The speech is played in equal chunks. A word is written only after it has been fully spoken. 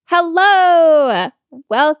Hello!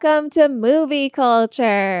 Welcome to Movie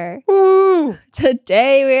Culture. Woo!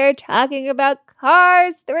 Today we are talking about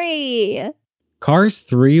Cars 3. Cars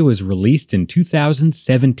 3 was released in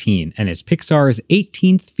 2017 and is Pixar's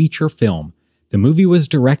 18th feature film. The movie was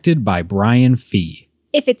directed by Brian Fee.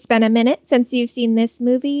 If it's been a minute since you've seen this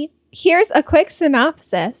movie, here's a quick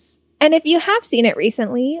synopsis. And if you have seen it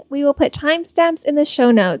recently, we will put timestamps in the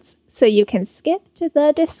show notes so you can skip to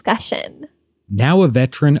the discussion. Now a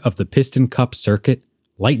veteran of the Piston Cup circuit,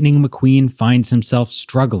 Lightning McQueen finds himself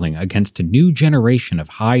struggling against a new generation of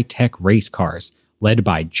high-tech race cars led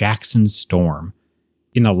by Jackson Storm.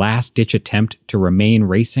 In a last-ditch attempt to remain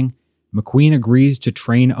racing, McQueen agrees to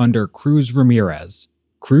train under Cruz Ramirez.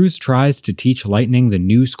 Cruz tries to teach Lightning the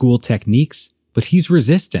new school techniques, but he's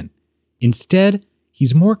resistant. Instead,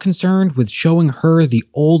 he's more concerned with showing her the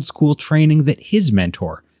old-school training that his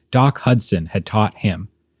mentor, Doc Hudson, had taught him.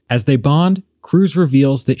 As they bond, Cruz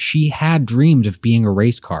reveals that she had dreamed of being a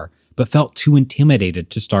race car, but felt too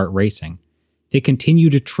intimidated to start racing. They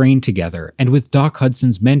continue to train together, and with Doc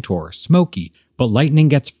Hudson's mentor, Smokey, but Lightning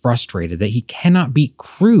gets frustrated that he cannot beat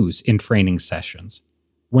Cruz in training sessions.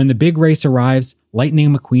 When the big race arrives,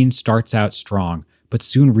 Lightning McQueen starts out strong, but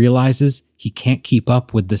soon realizes he can't keep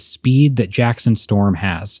up with the speed that Jackson Storm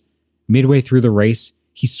has. Midway through the race,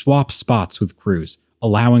 he swaps spots with Cruz,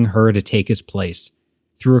 allowing her to take his place.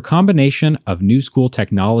 Through a combination of new school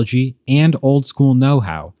technology and old school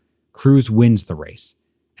know-how, Cruz wins the race,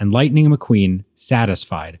 and Lightning McQueen,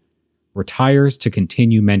 satisfied, retires to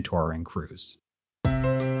continue mentoring Cruz.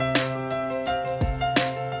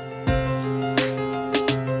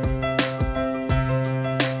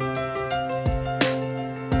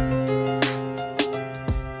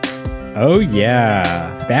 Oh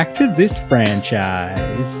yeah, back to this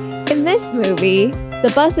franchise. In this movie,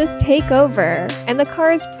 the buses take over and the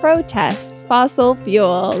cars protest fossil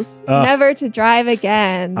fuels, never to drive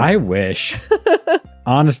again. I wish.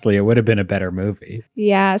 Honestly, it would have been a better movie.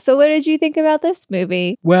 Yeah, so what did you think about this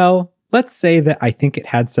movie? Well, let's say that I think it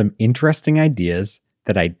had some interesting ideas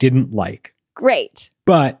that I didn't like. Great.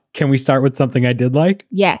 But can we start with something I did like?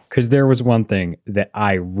 Yes. Because there was one thing that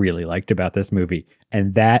I really liked about this movie,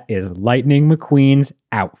 and that is Lightning McQueen's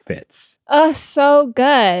outfits. Oh, so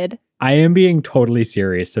good. I am being totally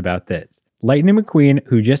serious about this. Lightning McQueen,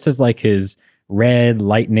 who just has like his red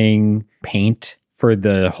lightning paint for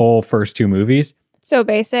the whole first two movies. So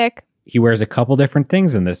basic. He wears a couple different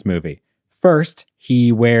things in this movie. First,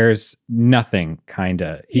 he wears nothing,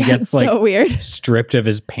 kinda. He gets like so weird. stripped of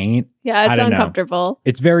his paint. Yeah, it's uncomfortable.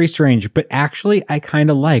 It's very strange, but actually I kind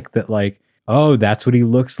of like that, like, oh, that's what he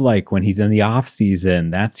looks like when he's in the off season.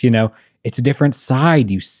 That's, it's a different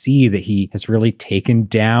side. You see that he has really taken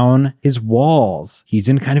down his walls. He's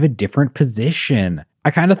in kind of a different position.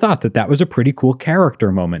 I kind of thought that was a pretty cool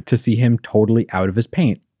character moment to see him totally out of his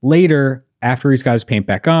paint. Later, after he's got his paint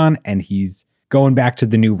back on and he's going back to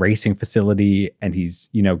the new racing facility and he's,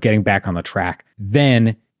 getting back on the track,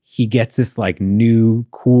 then he gets this like new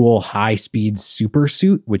cool high speed super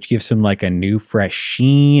suit, which gives him like a new fresh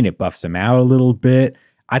sheen. It buffs him out a little bit.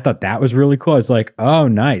 I thought that was really cool. I was like, oh,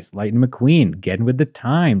 nice. Lightning McQueen getting with the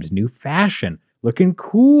times, new fashion, looking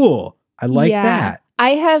cool. I like that.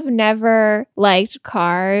 I have never liked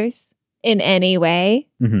Cars in any way,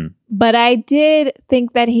 but I did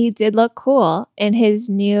think that he did look cool in his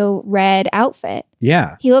new red outfit.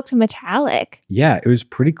 Yeah. He looked metallic. Yeah, it was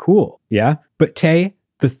pretty cool. Yeah. But Tay,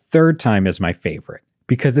 the third time is my favorite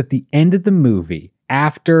because at the end of the movie,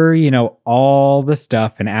 after, all the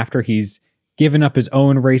stuff and after he's given up his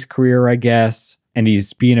own race career, I guess, and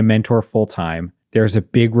he's being a mentor full time, there's a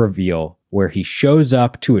big reveal where he shows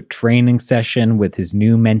up to a training session with his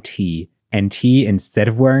new mentee, and he, instead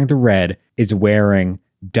of wearing the red, is wearing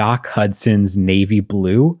Doc Hudson's navy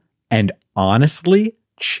blue, and honestly,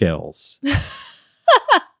 chills.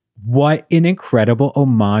 What an incredible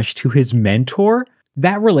homage to his mentor.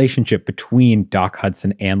 That relationship between Doc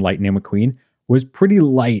Hudson and Lightning McQueen was pretty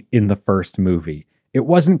light in the first movie. It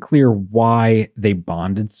wasn't clear why they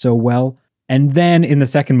bonded so well. And then in the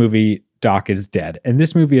second movie, Doc is dead. And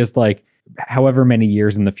this movie is like however many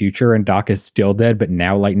years in the future and Doc is still dead, but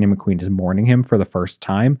now Lightning McQueen is mourning him for the first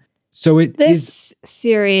time. So this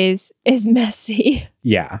series is messy.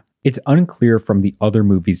 Yeah. It's unclear from the other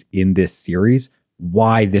movies in this series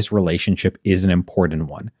why this relationship is an important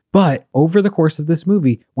one. But over the course of this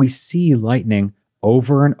movie, we see Lightning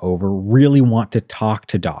over and over really want to talk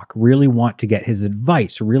to Doc, really want to get his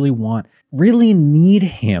advice, really need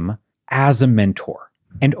him as a mentor.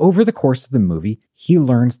 And over the course of the movie, he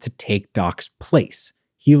learns to take Doc's place.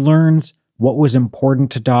 He learns what was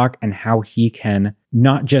important to Doc and how he can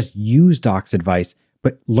not just use Doc's advice,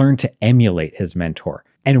 but learn to emulate his mentor.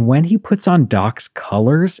 And when he puts on Doc's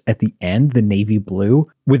colors at the end, the navy blue,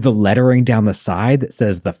 with the lettering down the side that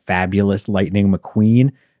says the fabulous Lightning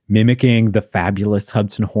McQueen, mimicking the fabulous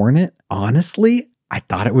Hudson Hornet, honestly, I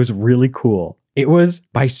thought it was really cool. It was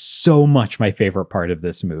by so much my favorite part of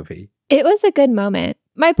this movie. It was a good moment.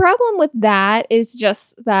 My problem with that is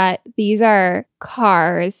just that these are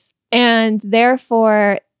cars, and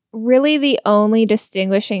therefore, really the only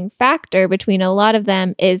distinguishing factor between a lot of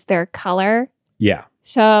them is their color. Yeah.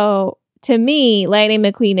 So to me, Lightning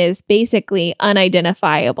McQueen is basically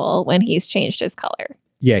unidentifiable when he's changed his color.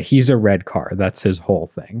 Yeah, he's a red car. That's his whole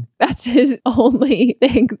thing. That's his only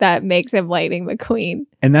thing that makes him Lightning McQueen.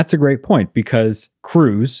 And that's a great point because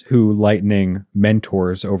Cruz, who Lightning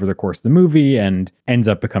mentors over the course of the movie and ends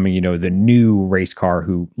up becoming, the new race car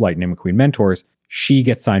who Lightning McQueen mentors, she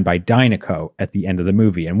gets signed by Dynaco at the end of the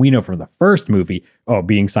movie. And we know from the first movie,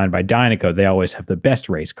 being signed by Dynaco, they always have the best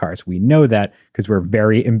race cars. We know that because we're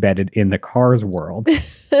very embedded in the cars world.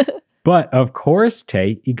 But of course,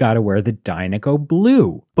 Tay, you got to wear the Dynaco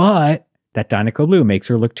blue. But that Dynaco blue makes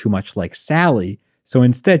her look too much like Sally. So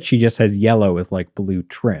instead, she just has yellow with like blue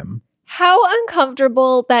trim. How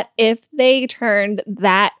uncomfortable that if they turned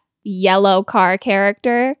that yellow car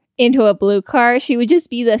character into a blue car, she would just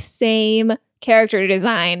be the same character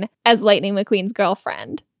design as Lightning McQueen's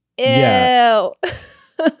girlfriend. Ew. Yeah.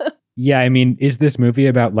 Yeah, I mean, is this movie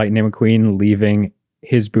about Lightning McQueen leaving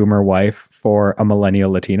his boomer wife for a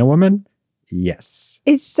millennial Latina woman? Yes.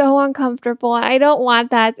 It's so uncomfortable. I don't want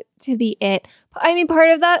that to be it. I mean, part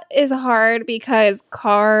of that is hard because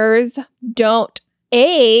cars don't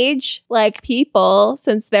age like people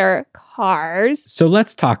since they're cars. So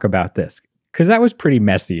let's talk about this because that was pretty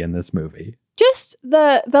messy in this movie. Just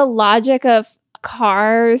the logic of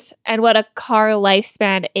cars and what a car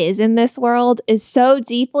lifespan is in this world is so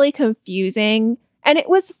deeply confusing. And it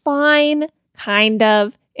was fine, kind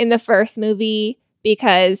of, in the first movie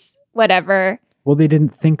because whatever. Well, they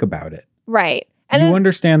didn't think about it. Right. And you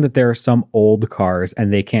understand that there are some old cars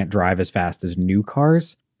and they can't drive as fast as new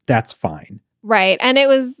cars. That's fine. Right. And it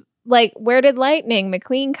was like, where did Lightning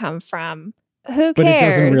McQueen come from? Who cares? But it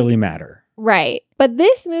doesn't really matter. Right. But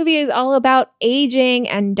this movie is all about aging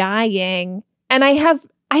and dying. And I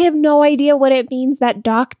have no idea what it means that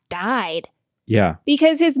Doc died. Yeah.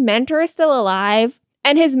 Because his mentor is still alive.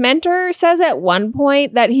 And his mentor says at one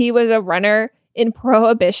point that he was a runner in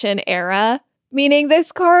Prohibition era, meaning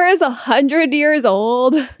this car is 100 years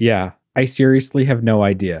old. Yeah. I seriously have no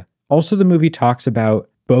idea. Also, the movie talks about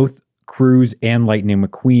both Cruz and Lightning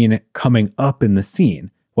McQueen coming up in the scene,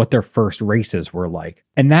 what their first races were like.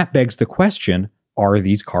 And that begs the question, are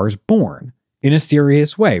these cars born? In a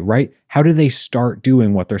serious way, right? How do they start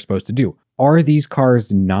doing what they're supposed to do? Are these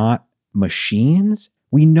cars not machines?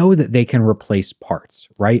 We know that they can replace parts,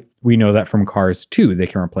 right? We know that from Cars 2, they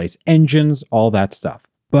can replace engines, all that stuff.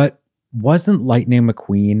 But wasn't Lightning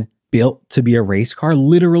McQueen built to be a race car,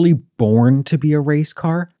 literally born to be a race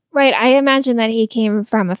car? Right. I imagine that he came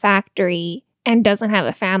from a factory and doesn't have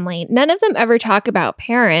a family. None of them ever talk about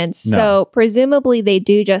parents. No. So presumably they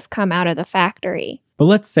do just come out of the factory. But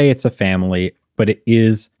let's say it's a family, but it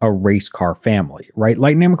is a race car family, right?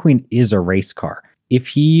 Lightning McQueen is a race car. If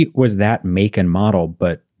he was that make and model,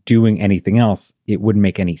 but doing anything else, it wouldn't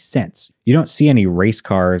make any sense. You don't see any race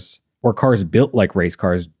cars or cars built like race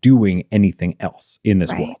cars doing anything else in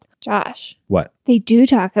this world. Josh. What? They do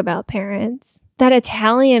talk about parents. That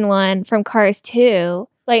Italian one from Cars 2,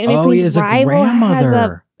 like McQueen's rival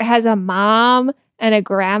has a mom and a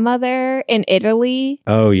grandmother in Italy.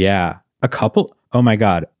 Oh, yeah. A couple. Oh, my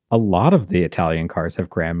God. A lot of the Italian cars have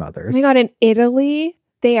grandmothers. Oh, my God. In Italy,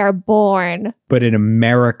 they are born. But in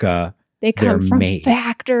America, they come from made.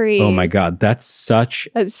 Factories. Oh, my God. That's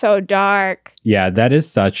so dark. Yeah, that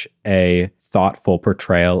is such a thoughtful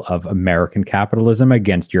portrayal of American capitalism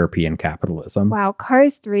against European capitalism. Wow.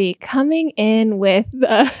 Cars 3 coming in with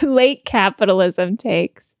the late capitalism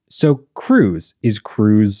takes. So is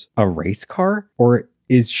Cruz a race car, or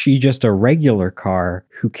is she just a regular car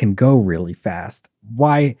who can go really fast?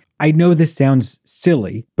 Why? I know this sounds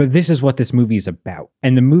silly, but this is what this movie is about.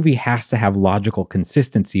 And the movie has to have logical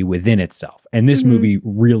consistency within itself. And this movie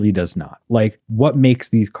really does not. Like, what makes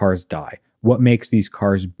these cars die? What makes these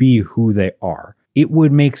cars be who they are? It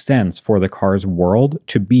would make sense for the Cars world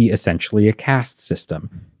to be essentially a caste system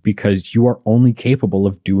because you are only capable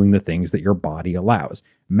of doing the things that your body allows.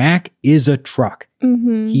 Mac is a truck.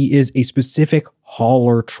 He is a specific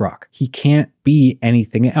hauler truck. He can't be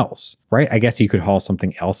anything else, right? I guess he could haul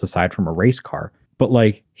something else aside from a race car, but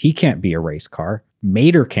like he can't be a race car.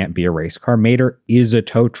 Mater can't be a race car. Mater is a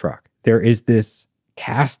tow truck. There is this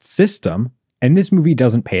caste system And this movie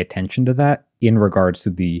doesn't pay attention to that in regards to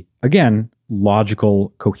the, again,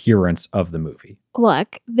 logical coherence of the movie.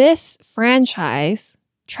 Look, this franchise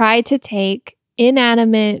tried to take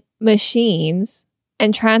inanimate machines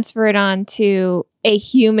and transfer it onto a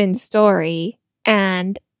human story.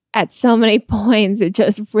 And at so many points, it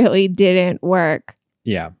just really didn't work.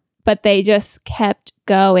 Yeah. But they just kept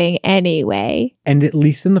going anyway. And at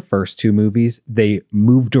least in the first two movies, they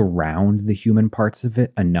moved around the human parts of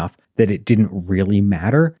it enough that it didn't really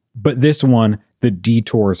matter. But this one, the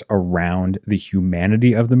detours around the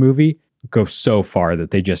humanity of the movie go so far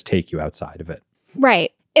that they just take you outside of it.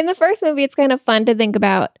 Right. In the first movie, it's kind of fun to think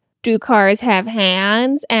about, do cars have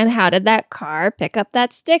hands? And how did that car pick up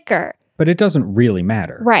that sticker? But it doesn't really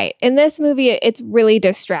matter. Right. In this movie, it's really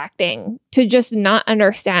distracting to just not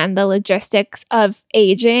understand the logistics of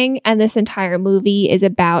aging. And this entire movie is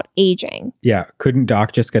about aging. Yeah. Couldn't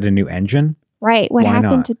Doc just get a new engine? Right. What Why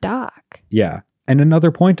happened not? to Doc? Yeah. And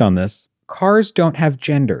another point on this, cars don't have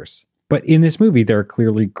genders. But in this movie, there are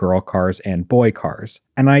clearly girl cars and boy cars.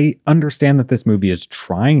 And I understand that this movie is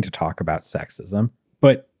trying to talk about sexism,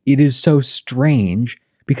 but it is so strange.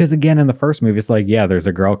 Because again, in the first movie, it's like, yeah, there's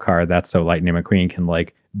a girl car. That's so Lightning McQueen can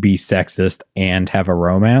like be sexist and have a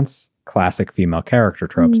romance. Classic female character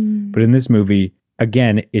tropes. But in this movie,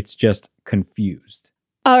 again, it's just confused.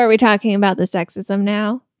 Oh, are we talking about the sexism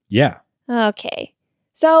now? Yeah. Okay.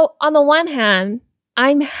 So on the one hand,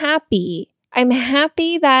 I'm happy. I'm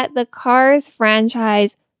happy that the Cars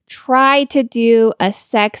franchise tried to do a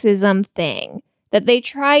sexism thing, that they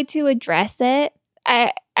tried to address it.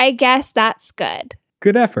 I guess that's good.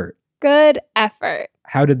 Good effort. Good effort.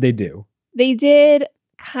 How did they do? They did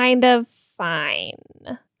kind of fine.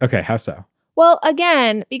 Okay, how so? Well,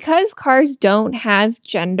 again, because cars don't have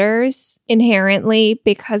genders inherently,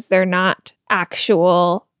 because they're not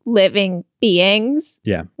actual living beings.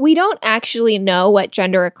 Yeah. We don't actually know what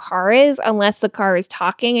gender a car is unless the car is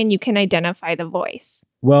talking and you can identify the voice.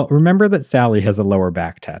 Well, remember that Sally has a lower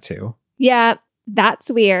back tattoo. Yeah, that's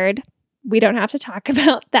weird. We don't have to talk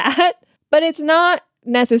about that. But it's not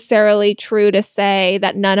necessarily true to say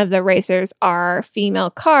that none of the racers are female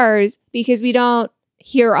cars because we don't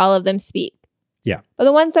hear all of them speak. Yeah. But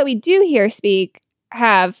the ones that we do hear speak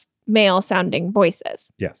have male sounding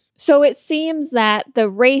voices. Yes. So it seems that the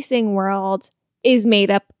racing world is made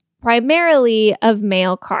up primarily of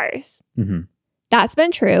male cars. Mm-hmm. That's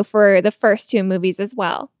been true for the first two movies as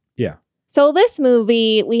well. Yeah. So this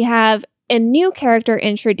movie, we have a new character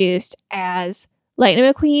introduced as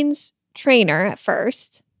Lightning McQueen's trainer at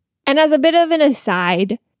first. And as a bit of an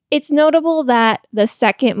aside, it's notable that the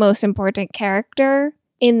second most important character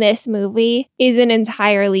in this movie is an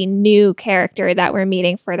entirely new character that we're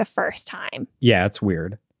meeting for the first time. Yeah, it's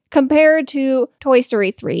weird. Compared to Toy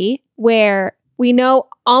Story 3, where we know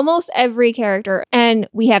almost every character and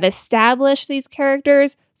we have established these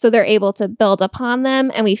characters so they're able to build upon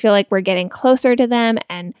them and we feel like we're getting closer to them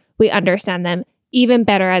and we understand them even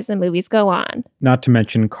better as the movies go on. Not to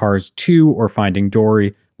mention Cars 2 or Finding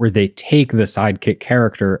Dory, where they take the sidekick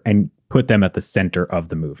character and put them at the center of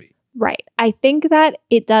the movie. Right. I think that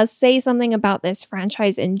it does say something about this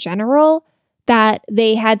franchise in general that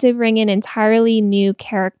they had to bring an entirely new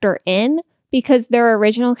character in because their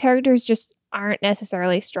original characters just aren't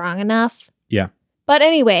necessarily strong enough. Yeah. But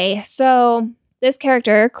anyway, so this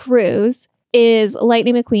character, Cruz, is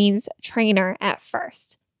Lightning McQueen's trainer at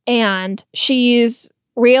first. And she's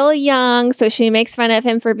real young, so she makes fun of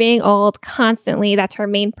him for being old constantly. That's her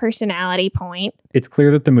main personality point. It's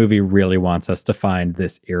clear that the movie really wants us to find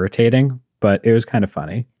this irritating, but it was kind of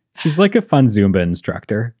funny. She's like a fun Zumba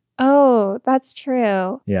instructor. Oh, that's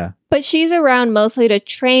true. Yeah. But she's around mostly to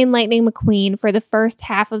train Lightning McQueen for the first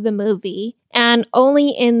half of the movie. And only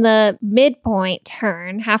in the midpoint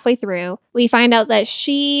turn, halfway through, we find out that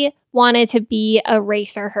she wanted to be a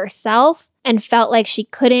racer herself and felt like she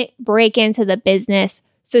couldn't break into the business.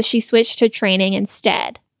 So she switched to training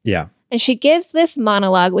instead. Yeah. And she gives this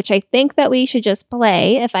monologue, which I think that we should just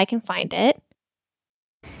play if I can find it.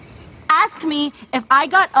 Ask me if I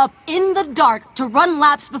got up in the dark to run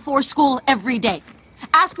laps before school every day.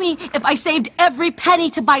 Ask me if I saved every penny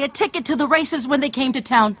to buy a ticket to the races when they came to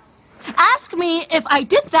town. Ask me if I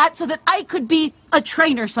did that so that I could be a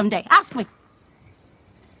trainer someday. Ask me.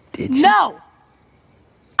 Did you? No!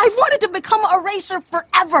 I've wanted to become a racer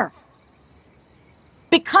forever.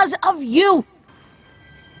 Because of you.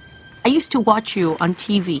 I used to watch you on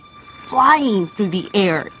TV, flying through the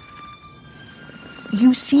air.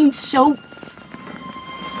 You seemed so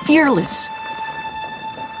fearless.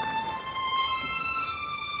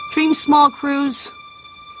 Dream small, Cruz.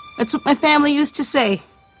 That's what my family used to say.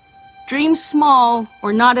 Dream small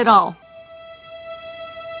or not at all.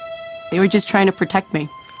 They were just trying to protect me.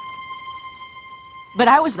 But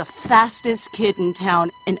I was the fastest kid in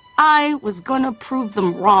town, and I was gonna prove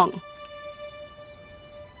them wrong.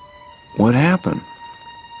 What happened?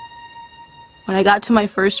 When I got to my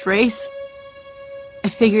first race, I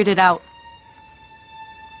figured it out.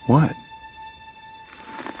 What?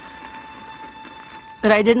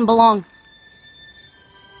 That I didn't belong.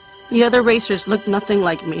 The other racers looked nothing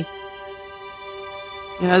like me.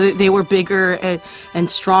 You know, they were bigger and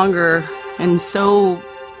stronger and so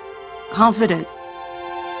confident.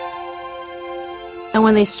 And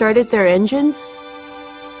when they started their engines,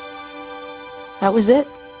 that was it.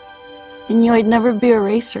 I knew I'd never be a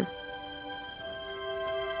racer.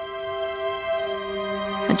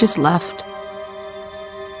 I just left.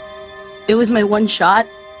 It was my one shot,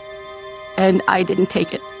 and I didn't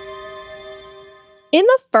take it. In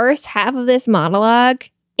the first half of this monologue,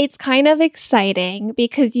 it's kind of exciting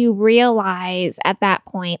because you realize at that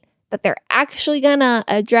point that they're actually gonna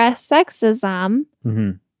address sexism.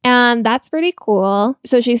 Mm-hmm. And that's pretty cool.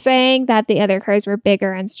 So she's saying that the other cars were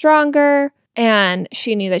bigger and stronger, and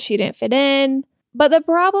she knew that she didn't fit in. But the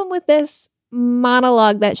problem with this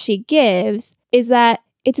monologue that she gives is that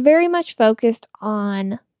it's very much focused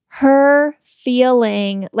on her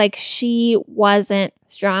feeling like she wasn't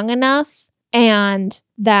strong enough, and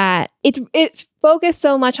that it's focused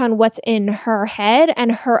so much on what's in her head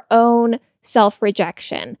and her own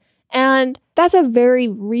self-rejection. And that's a very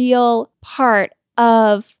real part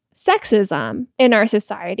of sexism in our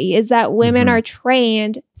society, is that women are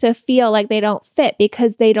trained to feel like they don't fit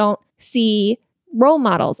because they don't see role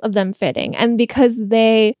models of them fitting, and because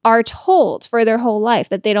they are told for their whole life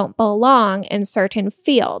that they don't belong in certain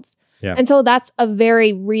fields. Yeah. And so that's a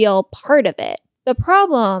very real part of it. The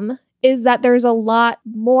problem is that there's a lot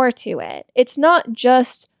more to it. It's not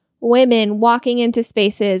just women walking into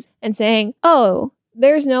spaces and saying, oh,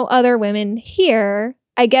 there's no other women here.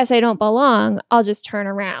 I guess I don't belong. I'll just turn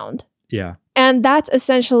around. Yeah. And that's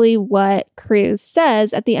essentially what Cruz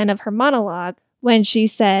says at the end of her monologue when she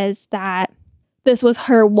says that this was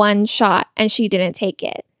her one shot and she didn't take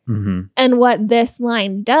it. Mm-hmm. And what this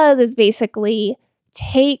line does is basically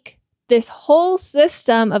take this whole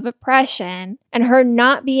system of oppression and her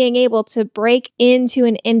not being able to break into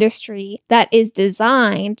an industry that is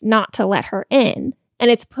designed not to let her in.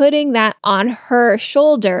 And it's putting that on her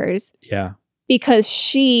shoulders. Yeah. Because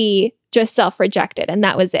she just self-rejected, and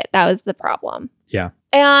that was it. That was the problem. Yeah.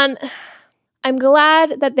 And I'm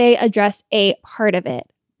glad that they addressed a part of it,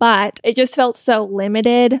 but it just felt so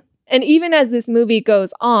limited. And even as this movie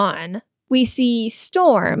goes on, we see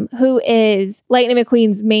Storm, who is Lightning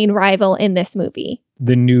McQueen's main rival in this movie.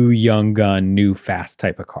 The new young gun, new fast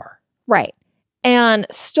type of car. Right. And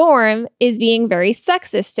Storm is being very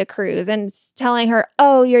sexist to Cruz and telling her,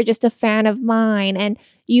 oh, you're just a fan of mine, and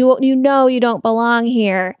you know you don't belong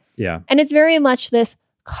here. Yeah. And it's very much this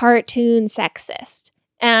cartoon sexist.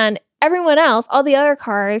 And everyone else, all the other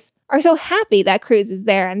cars, are so happy that Cruz is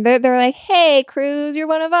there. And they're like, hey, Cruz, you're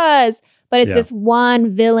one of us. But it's this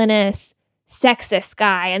one villainous, sexist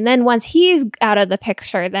guy. And then once he's out of the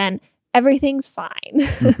picture, then everything's fine.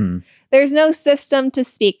 Mm-hmm. There's no system to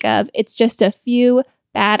speak of. It's just a few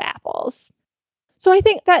bad apples. So I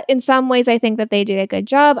think that in some ways, I think that they did a good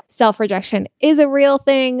job. Self-rejection is a real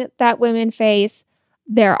thing that women face.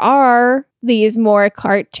 There are these more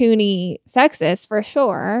cartoony sexists for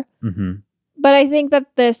sure. Mm-hmm. But I think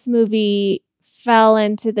that this movie fell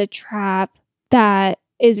into the trap that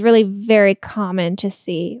is really very common to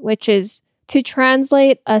see, which is to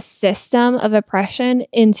translate a system of oppression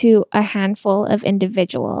into a handful of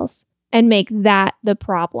individuals and make that the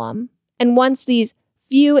problem. And once these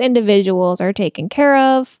few individuals are taken care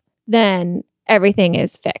of, then everything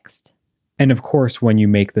is fixed. And of course, when you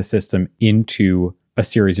make the system into a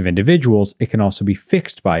series of individuals, it can also be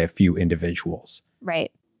fixed by a few individuals.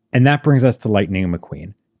 Right. And that brings us to Lightning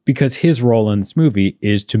McQueen, because his role in this movie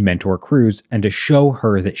is to mentor Cruz and to show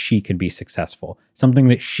her that she can be successful, something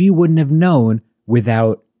that she wouldn't have known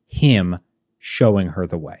without him showing her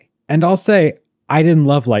the way. And I'll say, I didn't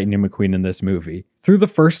love Lightning McQueen in this movie. Through the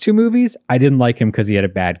first two movies, I didn't like him because he had a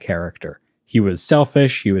bad character. He was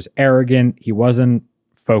selfish, he was arrogant, he wasn't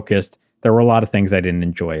focused. There were a lot of things I didn't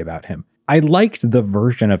enjoy about him. I liked the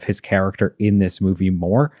version of his character in this movie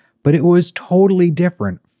more, but it was totally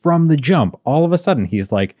different from the jump. All of a sudden,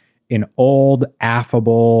 he's like an old,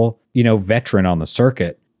 affable, veteran on the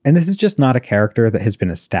circuit. And this is just not a character that has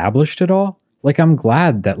been established at all. Like, I'm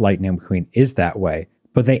glad that Lightning McQueen is that way,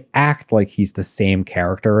 but they act like he's the same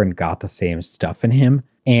character and got the same stuff in him.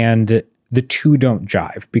 And the two don't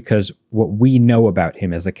jive, because what we know about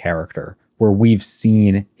him as a character, where we've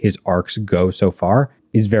seen his arcs go so far,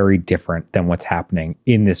 is very different than what's happening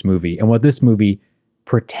in this movie and what this movie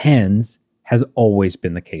pretends has always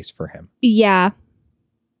been the case for him. Yeah,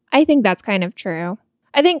 I think that's kind of true.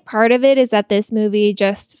 I think part of it is that this movie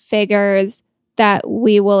just figures that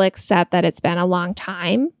we will accept that it's been a long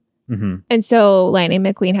time. Mm-hmm. And so Lightning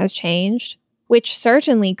McQueen has changed, which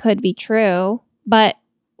certainly could be true. But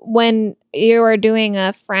when you are doing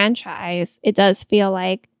a franchise, it does feel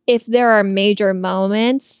like if there are major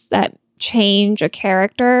moments that change a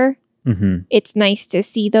character, it's nice to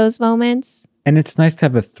see those moments. And it's nice to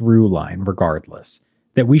have a through line regardless,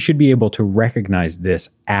 that we should be able to recognize this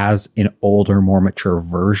as an older, more mature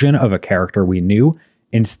version of a character we knew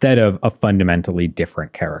instead of a fundamentally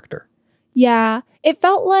different character. Yeah, it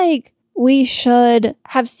felt like we should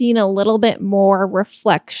have seen a little bit more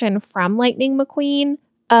reflection from Lightning McQueen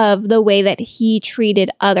of the way that he treated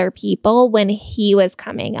other people when he was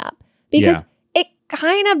coming up. Because it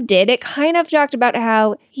kind of did. It kind of talked about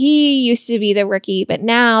how he used to be the rookie, but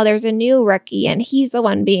now there's a new rookie and he's the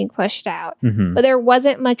one being pushed out. But there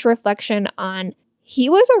wasn't much reflection on he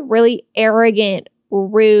was a really arrogant,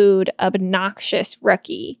 rude, obnoxious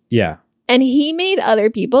rookie. Yeah. And he made other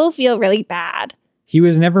people feel really bad. He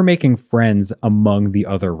was never making friends among the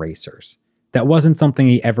other racers. That wasn't something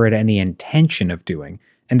he ever had any intention of doing.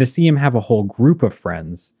 And to see him have a whole group of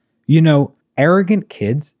friends, you know, arrogant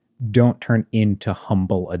kids don't turn into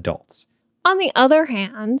humble adults. On the other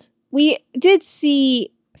hand, we did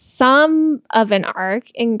see some of an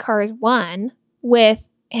arc in Cars 1 with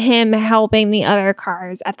him helping the other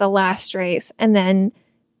cars at the last race and then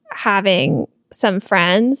having some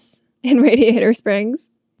friends in Radiator Springs.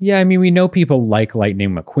 Yeah, I mean, we know people like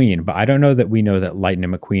Lightning McQueen, but I don't know that we know that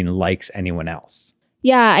Lightning McQueen likes anyone else.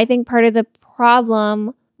 Yeah, I think part of the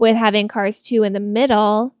problem with having Cars 2 in the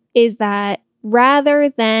middle is that rather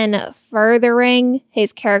than furthering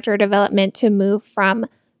his character development to move from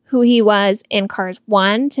who he was in Cars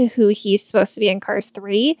 1 to who he's supposed to be in Cars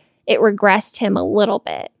 3, it regressed him a little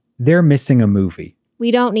bit. They're missing a movie. We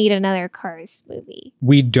don't need another Cars movie.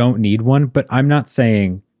 We don't need one, but I'm not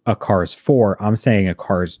saying a Cars 4, I'm saying a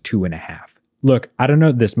Cars 2.5. Look, I don't know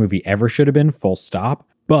if this movie ever should have been full stop,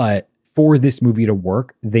 but for this movie to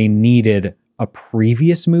work, they needed a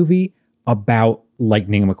previous movie about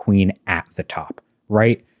Lightning McQueen at the top,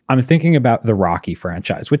 right? I'm thinking about the Rocky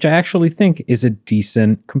franchise, which I actually think is a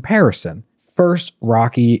decent comparison. First,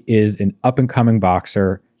 Rocky is an up-and-coming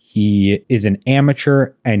boxer. He is an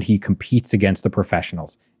amateur and he competes against the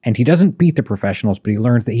professionals. And he doesn't beat the professionals, but he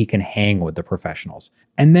learns that he can hang with the professionals.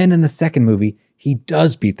 And then in the second movie, he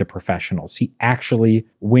does beat the professionals. He actually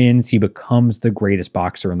wins. He becomes the greatest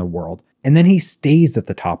boxer in the world. And then he stays at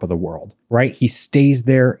the top of the world, right? He stays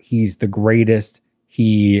there. He's the greatest.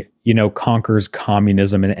 He, conquers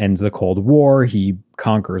communism and ends the Cold War. He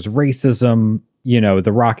conquers racism.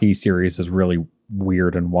 The Rocky series is really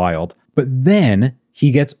weird and wild. But then he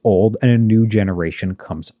gets old and a new generation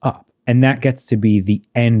comes up. And that gets to be the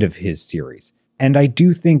end of his series. And I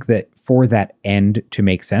do think that for that end to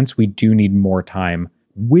make sense, we do need more time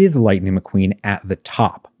with Lightning McQueen at the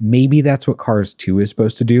top. Maybe that's what Cars 2 is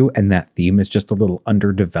supposed to do, and that theme is just a little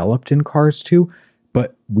underdeveloped in Cars 2,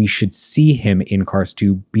 but we should see him in Cars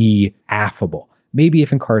 2 be affable. Maybe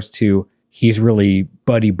if in Cars 2, he's really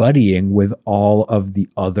buddying with all of the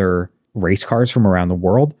other race cars from around the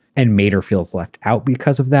world, and Mater feels left out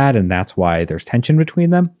because of that, and that's why there's tension between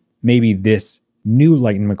them. Maybe this new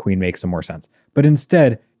Lightning McQueen makes some more sense. But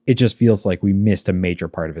instead, it just feels like we missed a major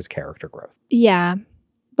part of his character growth. Yeah.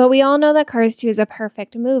 But we all know that Cars 2 is a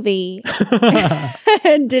perfect movie.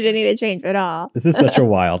 And didn't need to change at all. This is such a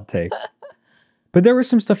wild take. But there was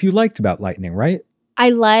some stuff you liked about Lightning, right? I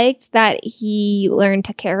liked that he learned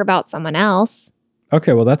to care about someone else.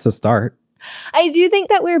 Okay, well, that's a start. I do think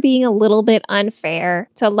that we're being a little bit unfair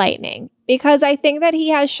to Lightning because I think that he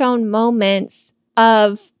has shown moments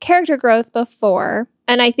of character growth before.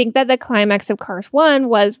 And I think that the climax of Cars 1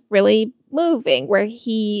 was really moving, where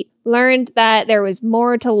he learned that there was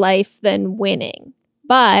more to life than winning.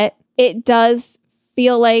 But it does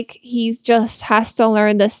feel like he just has to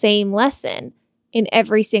learn the same lesson in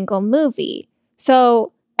every single movie.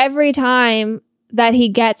 So every time that he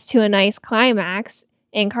gets to a nice climax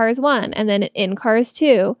in Cars 1 and then in Cars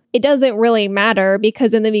 2, it doesn't really matter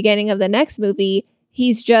because in the beginning of the next movie,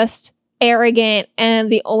 he's just arrogant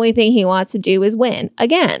and the only thing he wants to do is win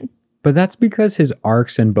again. But that's because his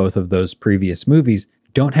arcs in both of those previous movies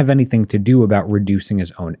don't have anything to do about reducing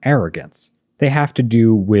his own arrogance. They have to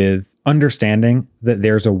do with understanding that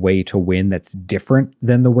there's a way to win that's different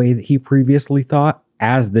than the way that he previously thought,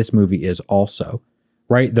 as this movie is also,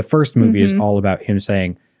 right? The first movie is all about him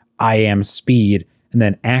saying, I am speed, and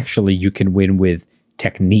then actually you can win with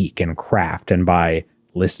technique and craft and by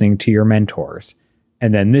listening to your mentors.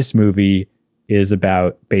 And then this movie is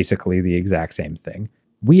about basically the exact same thing.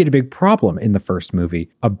 We had a big problem in the first movie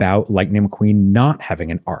about Lightning McQueen not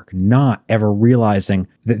having an arc, not ever realizing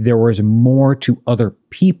that there was more to other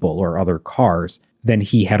people or other cars than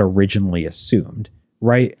he had originally assumed,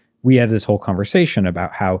 right? We had this whole conversation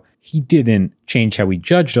about how he didn't change how he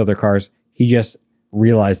judged other cars. He just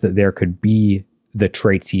realized that there could be the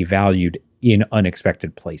traits he valued in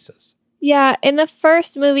unexpected places. Yeah, in the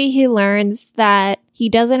first movie, he learns that he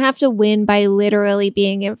doesn't have to win by literally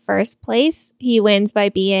being in first place. He wins by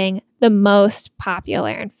being the most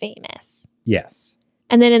popular and famous. Yes.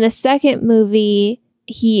 And then in the second movie,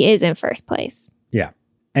 he is in first place. Yeah.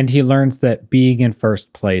 And he learns that being in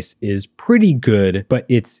first place is pretty good, but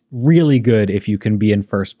it's really good if you can be in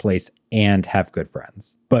first place and have good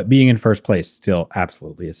friends. But being in first place is still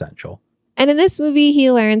absolutely essential. And in this movie, he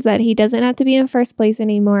learns that he doesn't have to be in first place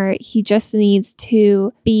anymore. He just needs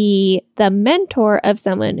to be the mentor of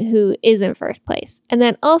someone who is in first place. And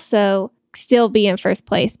then also still be in first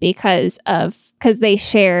place because they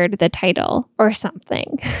shared the title or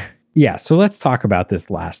something. Yeah, so let's talk about this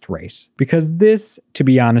last race, because this, to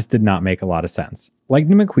be honest, did not make a lot of sense.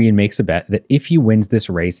 Lightning McQueen makes a bet that if he wins this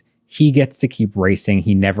race, he gets to keep racing.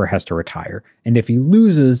 He never has to retire. And if he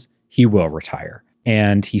loses, he will retire.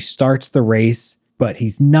 And he starts the race, but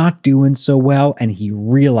he's not doing so well. And he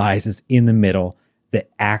realizes in the middle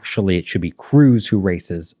that actually it should be Cruz who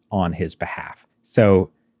races on his behalf.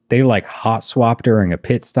 So they like hot swap during a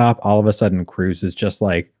pit stop. All of a sudden, Cruz is just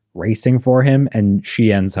like racing for him and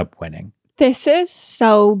she ends up winning. This is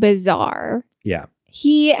so bizarre. Yeah.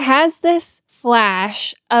 He has this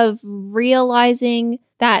flash of realizing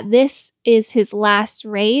that this is his last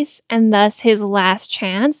race and thus his last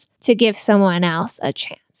chance to give someone else a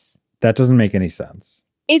chance. That doesn't make any sense.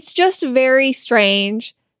 It's just very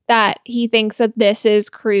strange that he thinks that this is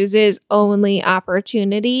Cruz's only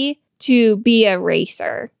opportunity to be a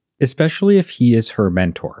racer. Especially if he is her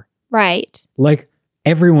mentor. Right. Like,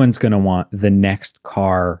 everyone's going to want the next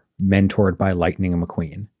car mentored by Lightning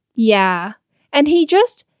McQueen. Yeah. And he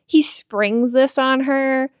springs this on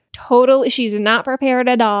her. Totally. She's not prepared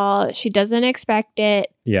at all. She doesn't expect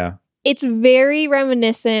it. Yeah. It's very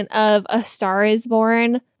reminiscent of A Star Is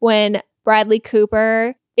Born when Bradley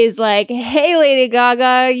Cooper is like, hey, Lady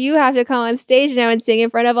Gaga, you have to come on stage now and sing in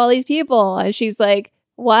front of all these people. And she's like,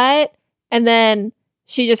 what? And then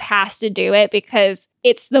she just has to do it because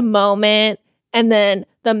it's the moment. And then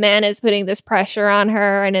the man is putting this pressure on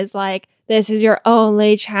her and is like, this is your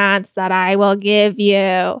only chance that I will give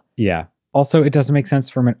you. Yeah. Also, it doesn't make sense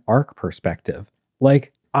from an arc perspective.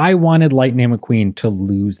 Like, I wanted Lightning McQueen to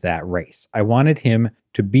lose that race. I wanted him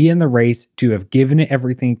to be in the race, to have given it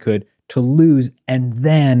everything he could, to lose, and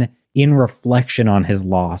then, in reflection on his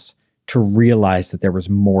loss, to realize that there was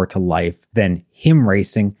more to life than him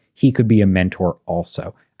racing. He could be a mentor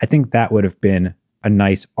also. I think that would have been a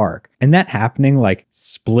nice arc. And that happening like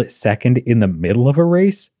split second in the middle of a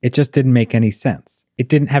race, it just didn't make any sense. It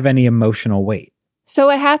didn't have any emotional weight. So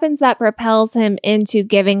what happens that propels him into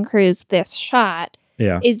giving Cruz this shot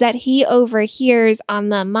is that he overhears on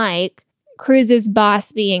the mic Cruz's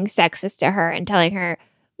boss being sexist to her and telling her,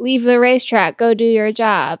 leave the racetrack, go do your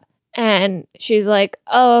job. And she's like,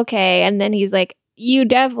 oh, okay. And then he's like, you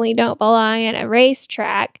definitely don't belong in a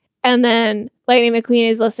racetrack. And then Lightning McQueen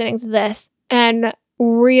is listening to this and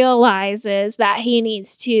realizes that he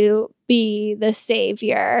needs to be the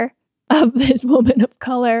savior of this woman of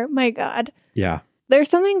color. My God. Yeah. There's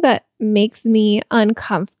something that makes me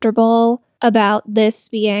uncomfortable about this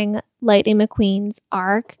being Lightning McQueen's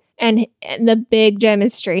arc and the big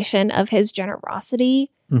demonstration of his generosity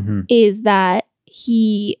is that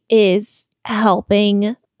he is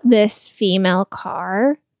helping this female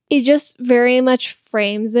car. It just very much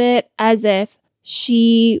frames it as if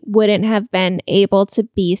she wouldn't have been able to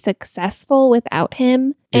be successful without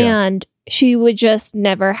him. Yeah. And she would just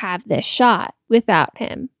never have this shot without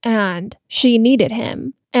him. And she needed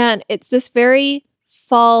him. And it's this very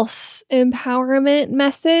false empowerment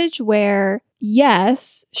message where,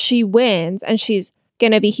 yes, she wins and she's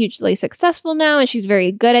going to be hugely successful now. And she's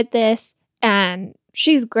very good at this. And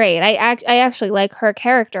she's great. I actually like her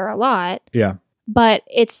character a lot. Yeah. But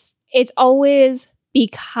it's always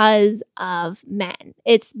because of men.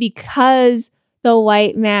 It's because the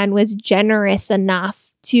white man was generous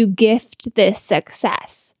enough to gift this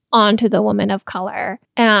success onto the woman of color.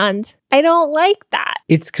 And I don't like that.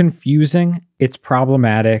 It's confusing. It's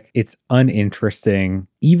problematic. It's uninteresting.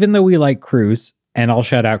 Even though we like Cruz, And I'll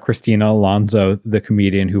shout out Christina Alonso, the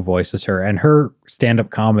comedian who voices her, and her stand-up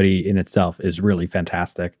comedy in itself is really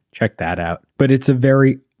fantastic. Check that out. But it's a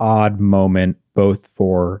very odd moment, both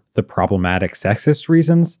for the problematic sexist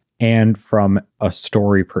reasons and from a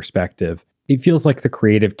story perspective. It feels like the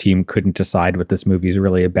creative team couldn't decide what this movie is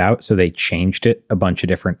really about, so they changed it a bunch of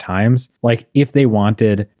different times. Like, if they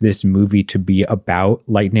wanted this movie to be about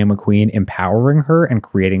Lightning McQueen empowering her and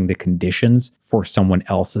creating the conditions for someone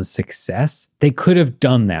else's success, they could have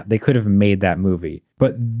done that. They could have made that movie.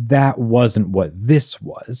 But that wasn't what this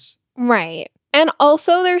was. Right. And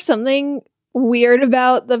also, there's something weird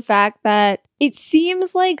about the fact that it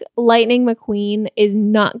seems like Lightning McQueen is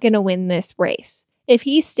not going to win this race. If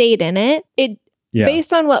he stayed in it,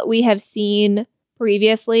 based on what we have seen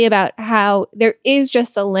previously about how there is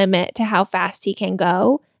just a limit to how fast he can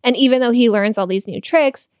go. And even though he learns all these new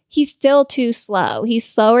tricks, he's still too slow. He's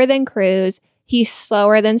slower than Cruz. He's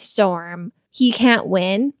slower than Storm. He can't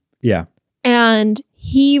win. Yeah. And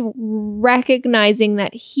he recognizing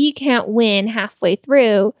that he can't win halfway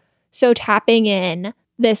through, so tapping in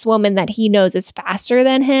this woman that he knows is faster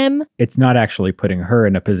than him. It's not actually putting her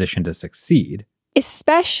in a position to succeed.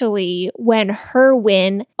 Especially when her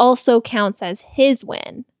win also counts as his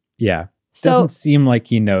win. Yeah. So, doesn't seem like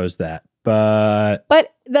he knows that, but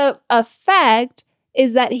the effect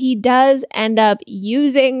is that he does end up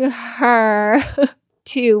using her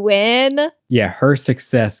to win. Yeah, her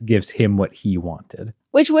success gives him what he wanted.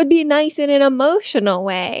 Which would be nice in an emotional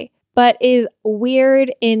way, but is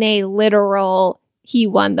weird in a literal, he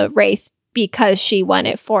won the race because she won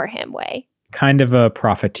it for him way. Kind of a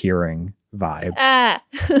profiteering vibe.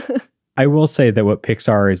 I will say that what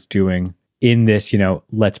Pixar is doing in this,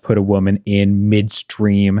 let's put a woman in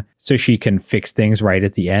midstream so she can fix things right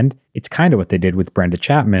at the end. It's kind of what they did with Brenda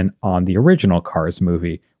Chapman on the original Cars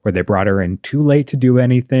movie, where they brought her in too late to do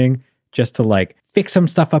anything, just to fix some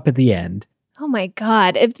stuff up at the end. Oh my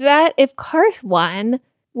God. If Cars 1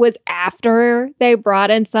 was after they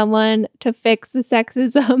brought in someone to fix the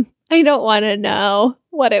sexism, I don't want to know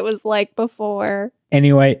what it was like before.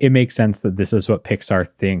 Anyway, it makes sense that this is what Pixar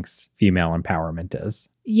thinks female empowerment is.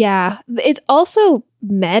 Yeah. It's also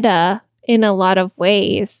meta in a lot of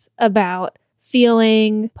ways about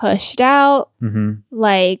feeling pushed out. Mm-hmm.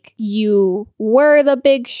 Like you were the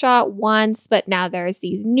big shot once, but now there's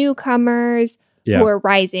these newcomers who are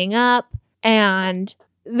rising up. And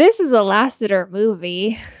this is a Lasseter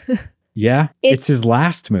movie. Yeah, it's his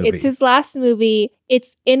last movie. It's his last movie.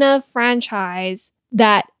 It's in a franchise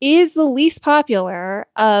that is the least popular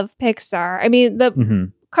of Pixar. I mean,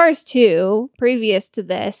 the Cars 2, previous to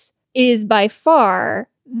this, is by far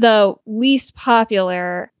the least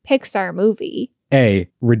popular Pixar movie. A,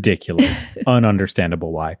 ridiculous.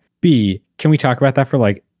 Ununderstandable why. B, can we talk about that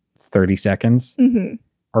for 30 seconds? Mm-hmm.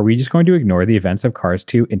 Are we just going to ignore the events of Cars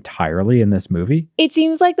 2 entirely in this movie? It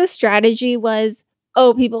seems like the strategy was,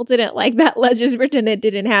 people didn't like that. Let's just pretend it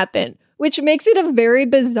didn't happen. Which makes it a very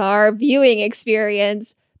bizarre viewing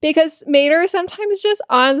experience because Mater is sometimes just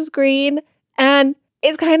on screen and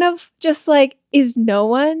it's kind of just is no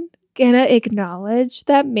one gonna acknowledge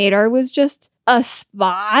that Mater was just a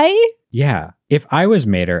spy? Yeah. If I was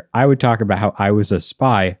Mater, I would talk about how I was a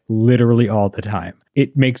spy literally all the time.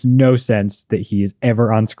 It makes no sense that he is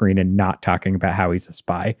ever on screen and not talking about how he's a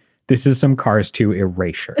spy. This is some Cars 2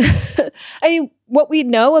 erasure. I mean, what we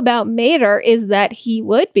know about Mater is that he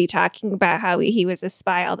would be talking about how he was a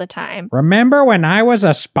spy all the time. Remember when I was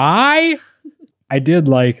a spy? I did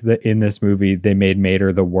like that in this movie, they made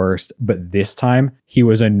Mater the worst, but this time he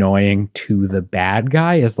was annoying to the bad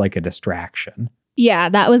guy as a distraction. Yeah,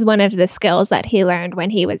 that was one of the skills that he learned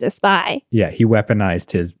when he was a spy. Yeah, he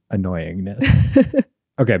weaponized his annoyingness.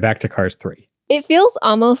 Okay, back to Cars 3. It feels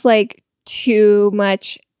almost like too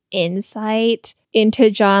much insight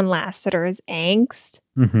into John Lasseter's angst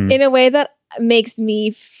in a way that makes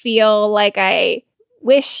me feel like I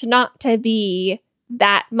wish not to be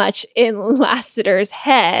that much in Lasseter's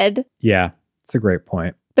head. Yeah, it's a great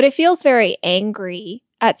point. But it feels very angry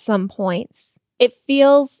at some points. It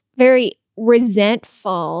feels very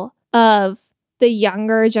resentful of the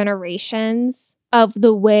younger generations, of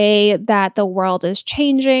the way that the world is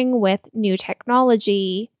changing with new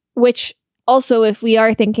technology, which also, if we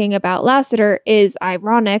are thinking about Lasseter, is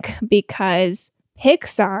ironic because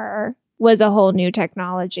Pixar was a whole new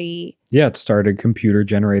technology. Yeah, it started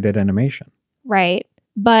computer-generated animation. Right.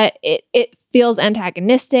 But it feels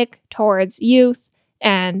antagonistic towards youth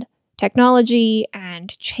and technology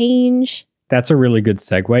and change. That's a really good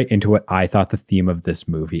segue into what I thought the theme of this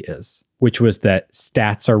movie is, which was that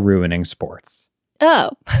stats are ruining sports. Oh.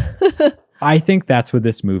 I think that's what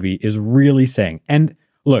this movie is really saying. And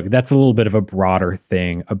look, that's a little bit of a broader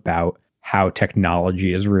thing about how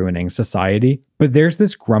technology is ruining society. But there's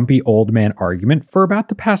this grumpy old man argument for about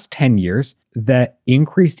the past 10 years that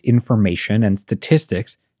increased information and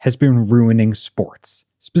statistics has been ruining sports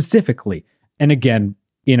specifically. And again,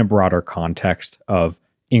 in a broader context of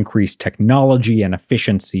increased technology and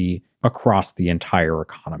efficiency across the entire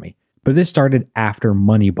economy. But this started after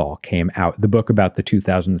Moneyball came out, the book about the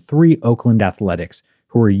 2003 Oakland Athletics,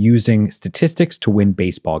 who were using statistics to win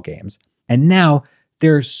baseball games. And now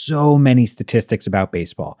there's so many statistics about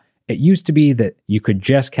baseball. It used to be that you could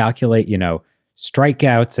just calculate,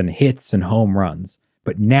 strikeouts and hits and home runs.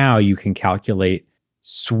 But now you can calculate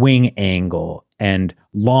swing angle and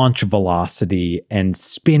launch velocity and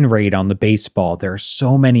spin rate on the baseball. There are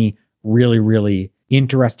so many really, really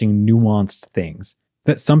interesting, nuanced things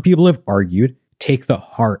that some people have argued take the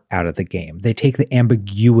heart out of the game. They take the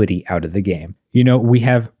ambiguity out of the game. We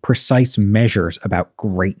have precise measures about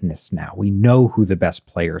greatness now. We know who the best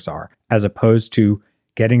players are, as opposed to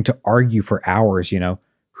getting to argue for hours,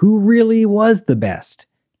 who really was the best?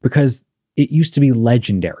 Because it used to be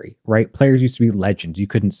legendary, right? Players used to be legends. You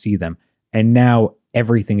couldn't see them. And now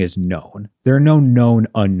everything is known. There are no known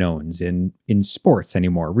unknowns in sports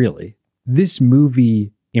anymore, really. This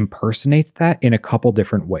movie impersonates that in a couple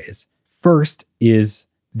different ways. First is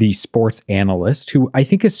the sports analyst, who I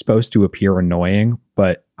think is supposed to appear annoying,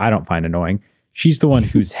 but I don't find annoying. She's the one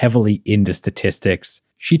who's heavily into statistics.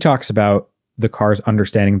 She talks about the cars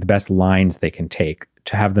understanding the best lines they can take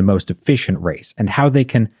to have the most efficient race and how they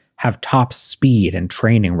can have top speed and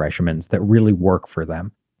training regimens that really work for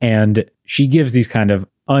them. And she gives these kind of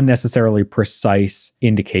unnecessarily precise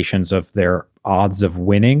indications of their odds of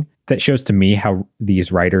winning. That shows to me how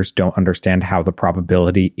these writers don't understand how the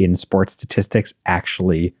probability in sports statistics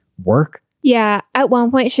actually work. Yeah, at one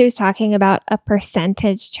point she was talking about a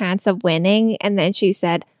percentage chance of winning, and then she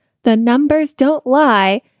said, the numbers don't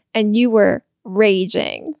lie, and you were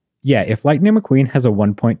raging. Yeah, if Lightning McQueen has a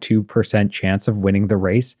 1.2% chance of winning the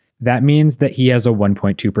race, that means that he has a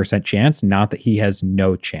 1.2% chance, not that he has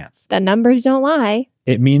no chance. The numbers don't lie.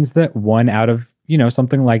 It means that 1 out of,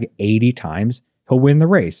 something like 80 times, he'll win the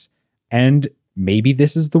race. And maybe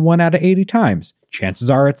this is the 1 out of 80 times. Chances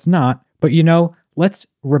are it's not. But, let's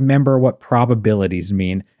remember what probabilities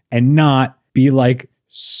mean and not be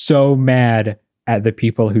so mad at the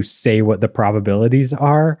people who say what the probabilities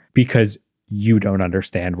are because you don't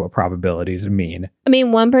understand what probabilities mean.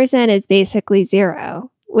 1% is basically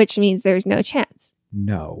 0, which means there's no chance.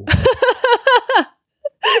 No.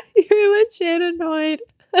 You're legit annoyed.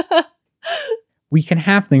 We can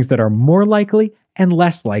have things that are more likely and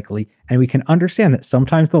less likely, and we can understand that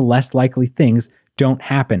sometimes the less likely things don't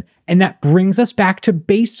happen. And that brings us back to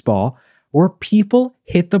baseball, where people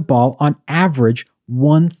hit the ball on average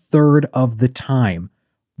 1/3 of the time.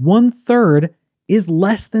 1/3 is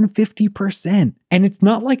less than 50%. And it's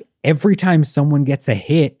not like every time someone gets a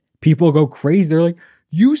hit, people go crazy. They're like,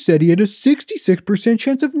 you said he had a 66%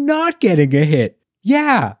 chance of not getting a hit.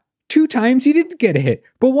 Yeah, 2 times he didn't get a hit,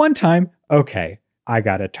 but 1 time, okay, I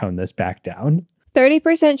gotta tone this back down.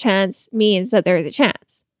 30% chance means that there is a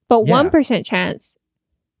chance, but 1% chance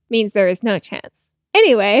means there is no chance.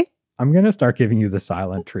 Anyway. I'm gonna start giving you the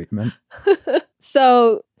silent treatment.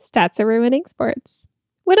 So, stats are ruining sports.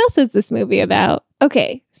 What else is this movie about?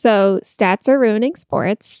 Okay, so stats are ruining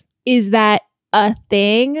sports. Is that a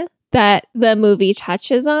thing that the movie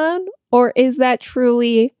touches on? Or is that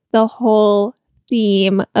truly the whole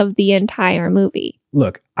theme of the entire movie?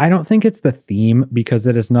 Look, I don't think it's the theme because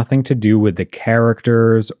it has nothing to do with the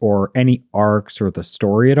characters or any arcs or the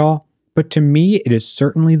story at all. But to me, it is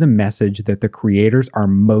certainly the message that the creators are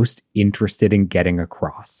most interested in getting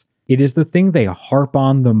across. It is the thing they harp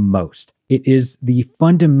on the most. It is the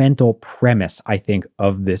fundamental premise, I think,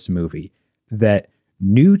 of this movie, that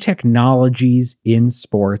new technologies in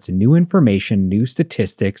sports, new information, new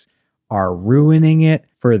statistics are ruining it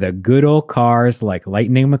for the good old cars like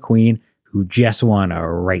Lightning McQueen, who just want to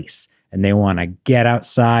race and they want to get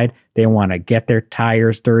outside. They want to get their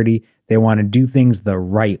tires dirty. They want to do things the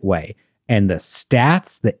right way. And the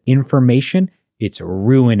stats, the information, it's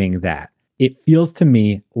ruining that. It feels to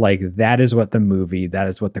me like that is what the movie, that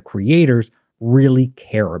is what the creators really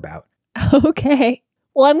care about. Okay.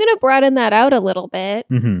 Well, I'm going to broaden that out a little bit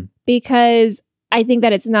because I think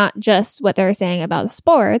that it's not just what they're saying about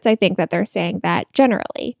sports. I think that they're saying that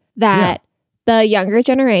generally, that the younger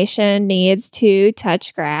generation needs to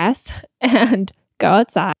touch grass and go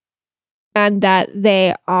outside, and that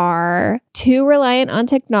they are too reliant on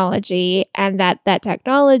technology, and that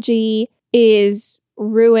technology is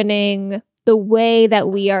ruining the way that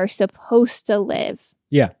we are supposed to live.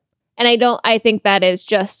 Yeah. And I think that is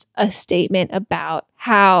just a statement about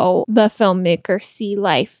how the filmmakers see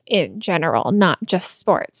life in general, not just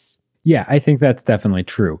sports. Yeah, I think that's definitely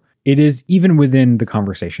true. It is, even within the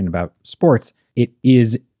conversation about sports, it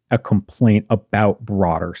is a complaint about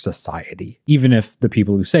broader society, even if the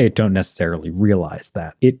people who say it don't necessarily realize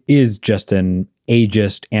that. It is just an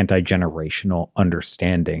ageist, anti-generational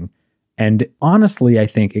understanding. And honestly, I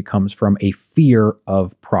think it comes from a fear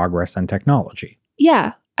of progress and technology.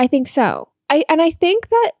 Yeah, I think so. I think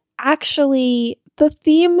that actually the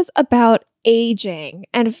themes about aging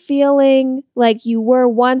and feeling like you were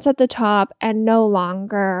once at the top and no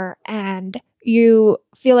longer, and you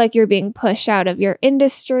feel like you're being pushed out of your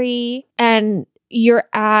industry and you're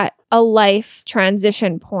at a life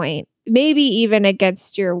transition point, maybe even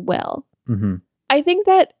against your will. Mm-hmm. I think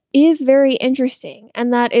that is very interesting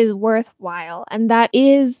and that is worthwhile. And that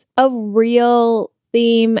is a real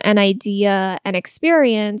theme and idea and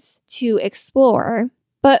experience to explore.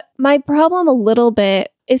 But my problem a little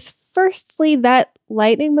bit is firstly that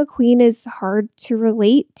Lightning McQueen is hard to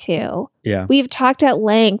relate to. Yeah. We've talked at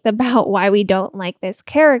length about why we don't like this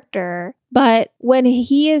character, but when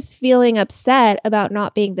he is feeling upset about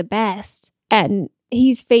not being the best and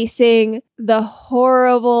he's facing the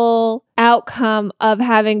horrible outcome of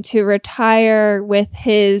having to retire with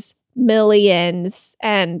his millions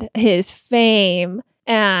and his fame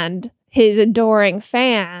and his adoring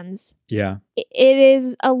fans, Yeah. it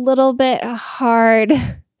is a little bit hard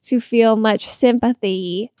to feel much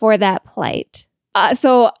sympathy for that plight.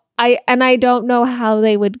 So I don't know how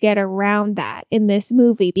they would get around that in this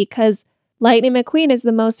movie, because Lightning McQueen is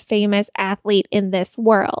the most famous athlete in this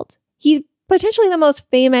world. He's potentially the most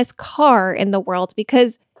famous car in the world,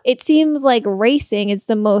 because it seems like racing is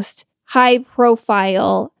the most high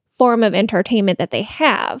profile form of entertainment that they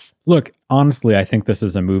have. Look, honestly, I think this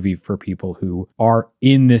is a movie for people who are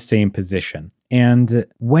in the same position. And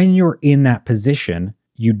when you're in that position,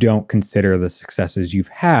 you don't consider the successes you've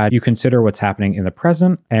had. You consider what's happening in the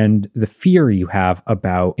present and the fear you have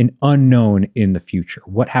about an unknown in the future.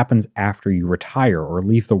 What happens after you retire or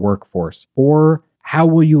leave the workforce? Or how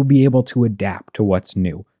will you be able to adapt to what's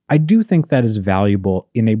new? I do think that is valuable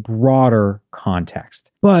in a broader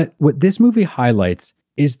context. But what this movie highlights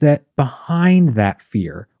is that behind that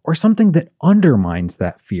fear, or something that undermines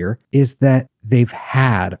that fear, is that they've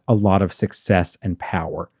had a lot of success and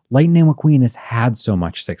power. Lightning McQueen has had so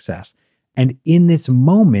much success. And in this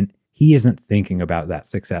moment, he isn't thinking about that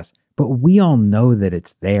success. But we all know that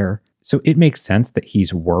it's there. So it makes sense that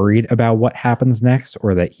he's worried about what happens next,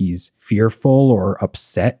 or that he's fearful or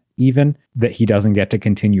upset even that he doesn't get to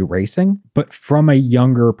continue racing. But from a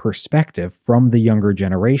younger perspective, from the younger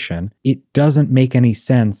generation, it doesn't make any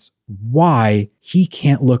sense why he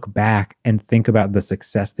can't look back and think about the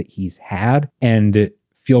success that he's had and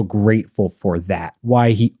feel grateful for that.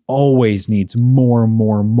 Why he always needs more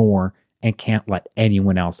and can't let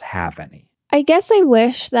anyone else have any. I guess I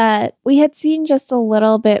wish that we had seen just a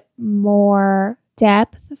little bit more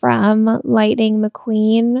depth from Lightning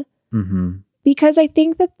McQueen. Mm-hmm. Because I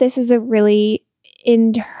think that this is a really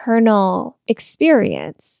internal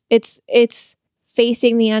experience. It's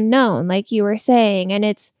facing the unknown, like you were saying, and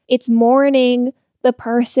it's mourning the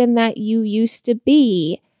person that you used to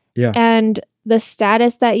be, and the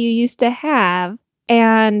status that you used to have,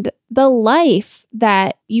 and the life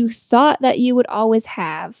that you thought that you would always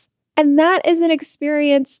have. And that is an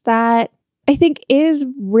experience that I think is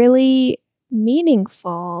really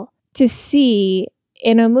meaningful to see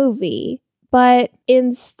in a movie. But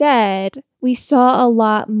instead, we saw a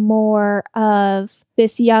lot more of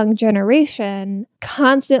this young generation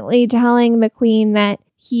constantly telling McQueen that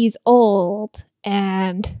he's old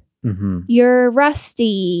and you're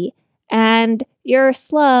rusty and you're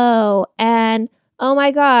slow and, oh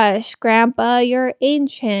my gosh, Grandpa, you're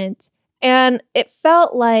ancient. And it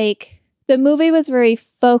felt like the movie was very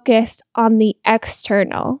focused on the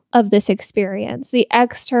external of this experience, the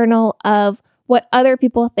external of what other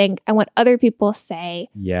people think and what other people say.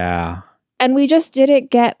 Yeah. And we just didn't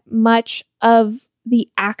get much of the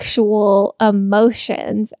actual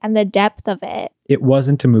emotions and the depth of it. It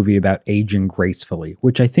wasn't a movie about aging gracefully,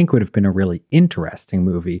 which I think would have been a really interesting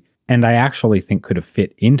movie, and I actually think could have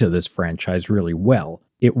fit into this franchise really well.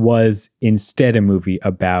 It was instead a movie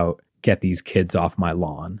about get these kids off my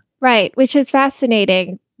lawn. Right, which is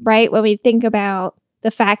fascinating, right? When we think about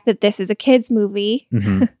the fact that this is a kids movie,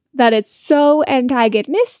 that it's so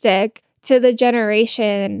antagonistic to the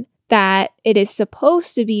generation that it is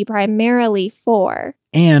supposed to be primarily for.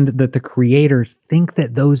 And that the creators think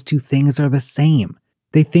that those two things are the same.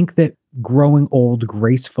 They think that growing old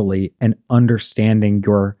gracefully and understanding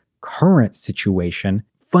your current situation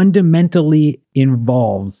fundamentally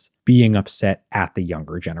involves being upset at the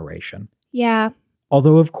younger generation. Yeah.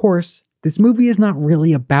 Although, of course, this movie is not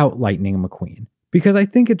really about Lightning McQueen, because I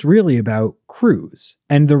think it's really about Cruz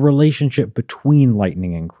and the relationship between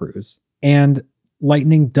Lightning and Cruz. And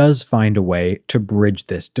Lightning does find a way to bridge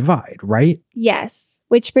this divide, right? Yes.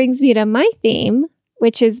 Which brings me to my theme,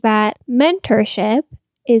 which is that mentorship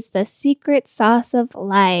is the secret sauce of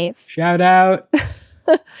life. Shout out.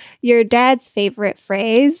 Your dad's favorite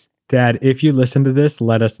phrase. Dad, if you listen to this,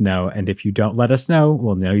 let us know. And if you don't let us know,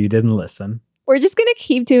 we'll know you didn't listen. We're just going to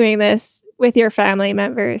keep doing this with your family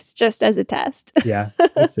members just as a test. Yeah,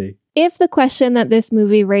 we'll see. If the question that this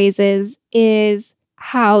movie raises is,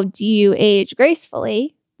 how do you age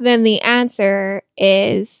gracefully? Then the answer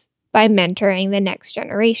is by mentoring the next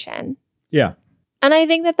generation. Yeah. And I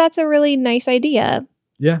think that that's a really nice idea.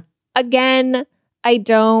 Yeah. Again, I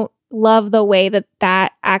don't love the way that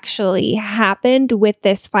that actually happened with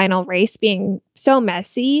this final race being so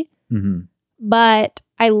messy. Mm-hmm. But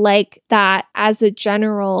I like that as a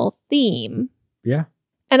general theme. Yeah.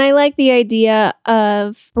 And I like the idea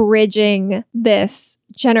of bridging this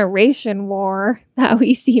generation war that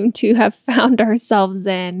we seem to have found ourselves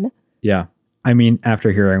in. Yeah. I mean,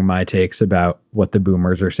 after hearing my takes about what the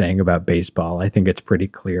boomers are saying about baseball, I think it's pretty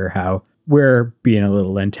clear how we're being a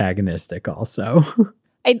little antagonistic also.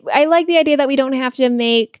 I like the idea that we don't have to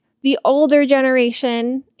make the older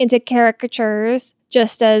generation into caricatures,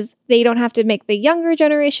 just as they don't have to make the younger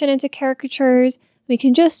generation into caricatures. We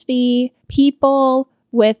can just be people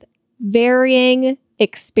with varying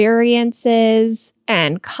experiences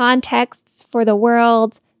and contexts for the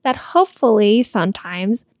world that hopefully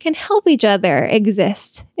sometimes can help each other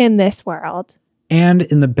exist in this world. And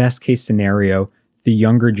in the best case scenario, the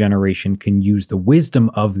younger generation can use the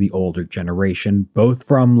wisdom of the older generation, both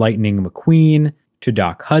from Lightning McQueen to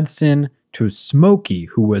Doc Hudson to Smokey,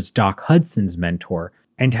 who was Doc Hudson's mentor,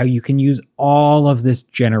 and how you can use all of this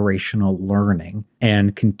generational learning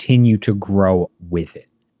and continue to grow with it.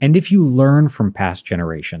 And if you learn from past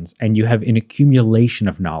generations and you have an accumulation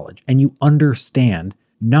of knowledge and you understand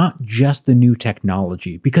not just the new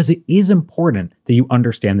technology, because it is important that you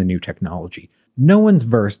understand the new technology. No one's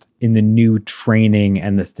versed in the new training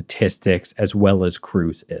and the statistics as well as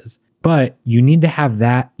Cruz is. But you need to have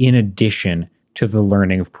that in addition to the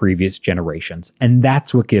learning of previous generations. And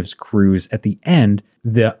that's what gives Cruz at the end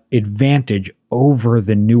the advantage over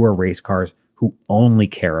the newer race cars who only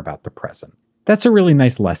care about the present. That's a really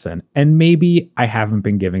nice lesson. And maybe I haven't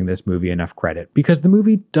been giving this movie enough credit because the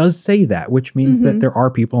movie does say that, which means that there are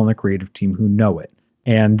people on the creative team who know it.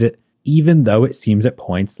 And even though it seems at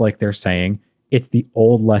points like they're saying it's the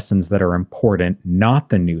old lessons that are important, not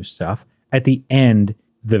the new stuff, at the end,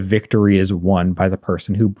 the victory is won by the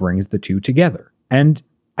person who brings the two together. And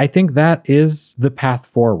I think that is the path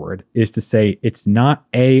forward, is to say it's not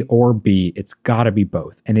A or B, it's got to be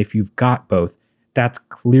both. And if you've got both, that's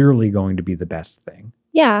clearly going to be the best thing.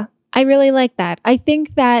 Yeah, I really like that. I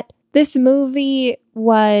think that this movie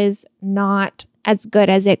was not as good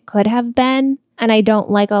as it could have been. And I don't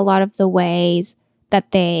like a lot of the ways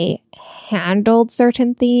that they handled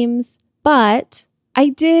certain themes. But I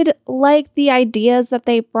did like the ideas that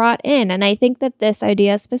they brought in. And I think that this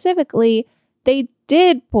idea specifically, they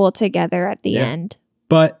did pull together at the end.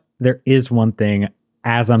 But there is one thing,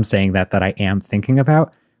 as I'm saying that I am thinking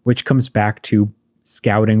about, which comes back to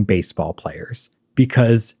scouting baseball players,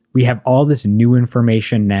 because we have all this new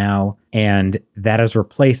information now, and that has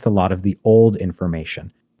replaced a lot of the old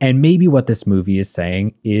information. And maybe what this movie is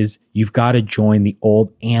saying is you've got to join the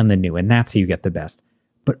old and the new, and that's how you get the best.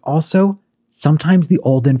 But also, sometimes the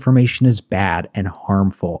old information is bad and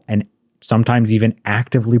harmful, and sometimes even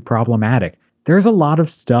actively problematic. There's a lot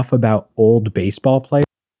of stuff about old baseball players,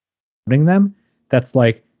 them, that's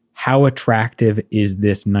like, how attractive is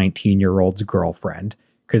this 19-year-old's girlfriend?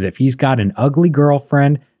 Because if he's got an ugly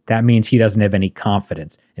girlfriend, that means he doesn't have any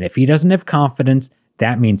confidence. And if he doesn't have confidence,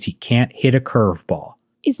 that means he can't hit a curveball.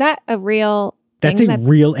 Is that a real That's thing a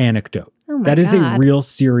real anecdote. Oh my that is God. a real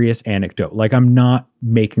serious anecdote. Like, I'm not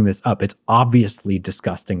making this up. It's obviously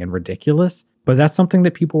disgusting and ridiculous, but that's something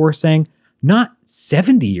that people were saying not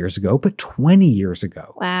 70 years ago, but 20 years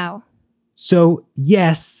ago. Wow. So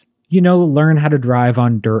yes, learn how to drive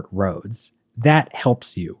on dirt roads. That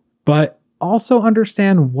helps you. But also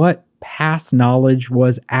understand what past knowledge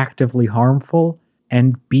was actively harmful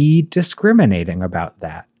and be discriminating about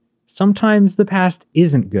that. Sometimes the past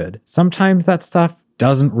isn't good. Sometimes that stuff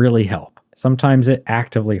doesn't really help. Sometimes it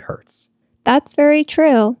actively hurts. That's very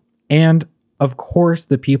true. And of course,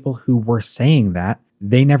 the people who were saying that,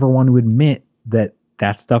 they never want to admit that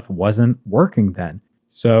that stuff wasn't working then.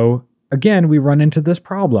 So again, we run into this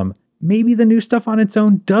problem. Maybe the new stuff on its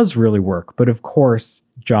own does really work. But of course,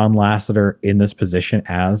 John Lasseter in this position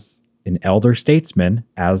as an elder statesman,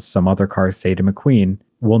 as some other cars say to McQueen,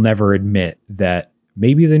 will never admit that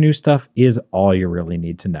maybe the new stuff is all you really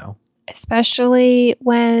need to know. Especially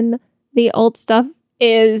when the old stuff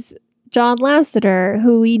is John Lasseter,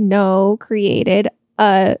 who we know created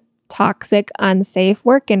a toxic, unsafe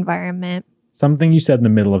work environment. Something you said in the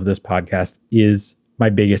middle of this podcast is my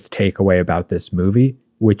biggest takeaway about this movie,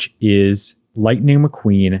 which is Lightning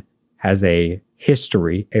McQueen has a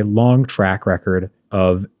history, a long track record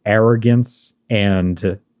of arrogance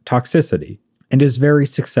and toxicity, and is very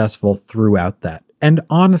successful throughout that. And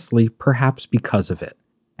honestly, perhaps because of it.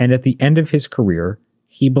 And at the end of his career,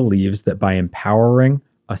 he believes that by empowering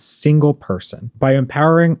a single person, by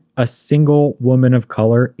empowering a single woman of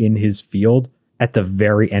color in his field at the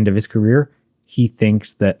very end of his career, he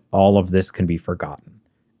thinks that all of this can be forgotten.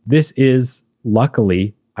 This is,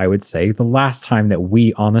 luckily, I would say, the last time that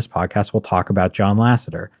we on this podcast will talk about John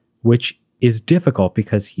Lasseter, which is difficult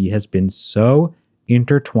because he has been so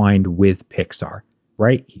intertwined with Pixar,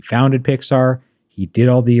 right? He founded Pixar. He did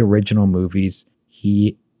all the original movies.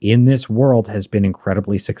 He, in this world, has been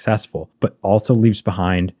incredibly successful, but also leaves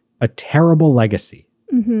behind a terrible legacy.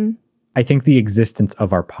 Mm-hmm. I think the existence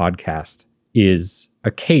of our podcast is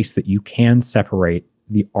a case that you can separate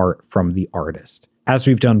the art from the artist, as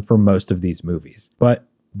we've done for most of these movies. But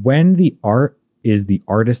when the art is the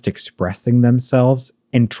artist expressing themselves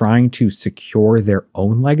and trying to secure their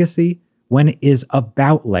own legacy, when it is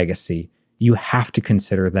about legacy, you have to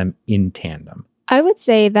consider them in tandem. I would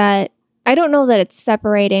say that I don't know that it's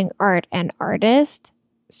separating art and artist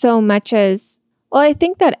so much as, well, I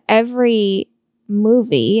think that every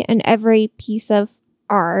movie and every piece of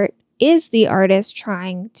art is the artist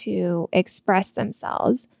trying to express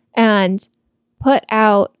themselves and put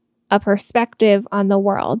out a perspective on the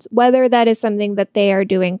world, whether that is something that they are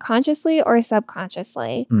doing consciously or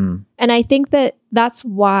subconsciously. And I think that that's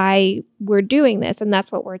why we're doing this, and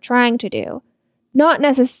that's what we're trying to do. Not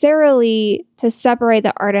necessarily to separate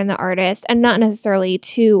the art and the artist, and not necessarily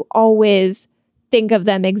to always think of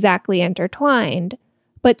them exactly intertwined,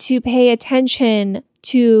 but to pay attention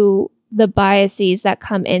to the biases that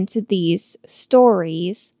come into these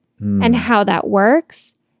stories and how that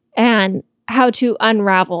works and how to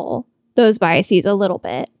unravel those biases a little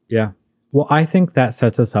bit. Yeah. Well, I think that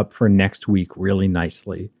sets us up for next week really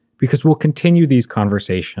nicely, because we'll continue these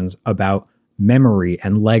conversations about memory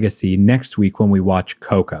and legacy next week when we watch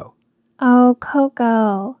Coco. Oh,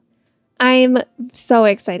 Coco. I'm so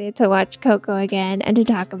excited to watch Coco again and to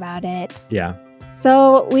talk about it. Yeah.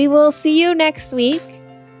 So we will see you next week.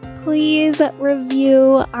 Please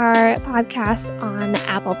review our podcast on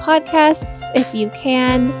Apple Podcasts if you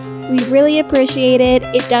can. We really appreciate it.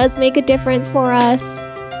 It does make a difference for us.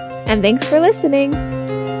 And thanks for listening.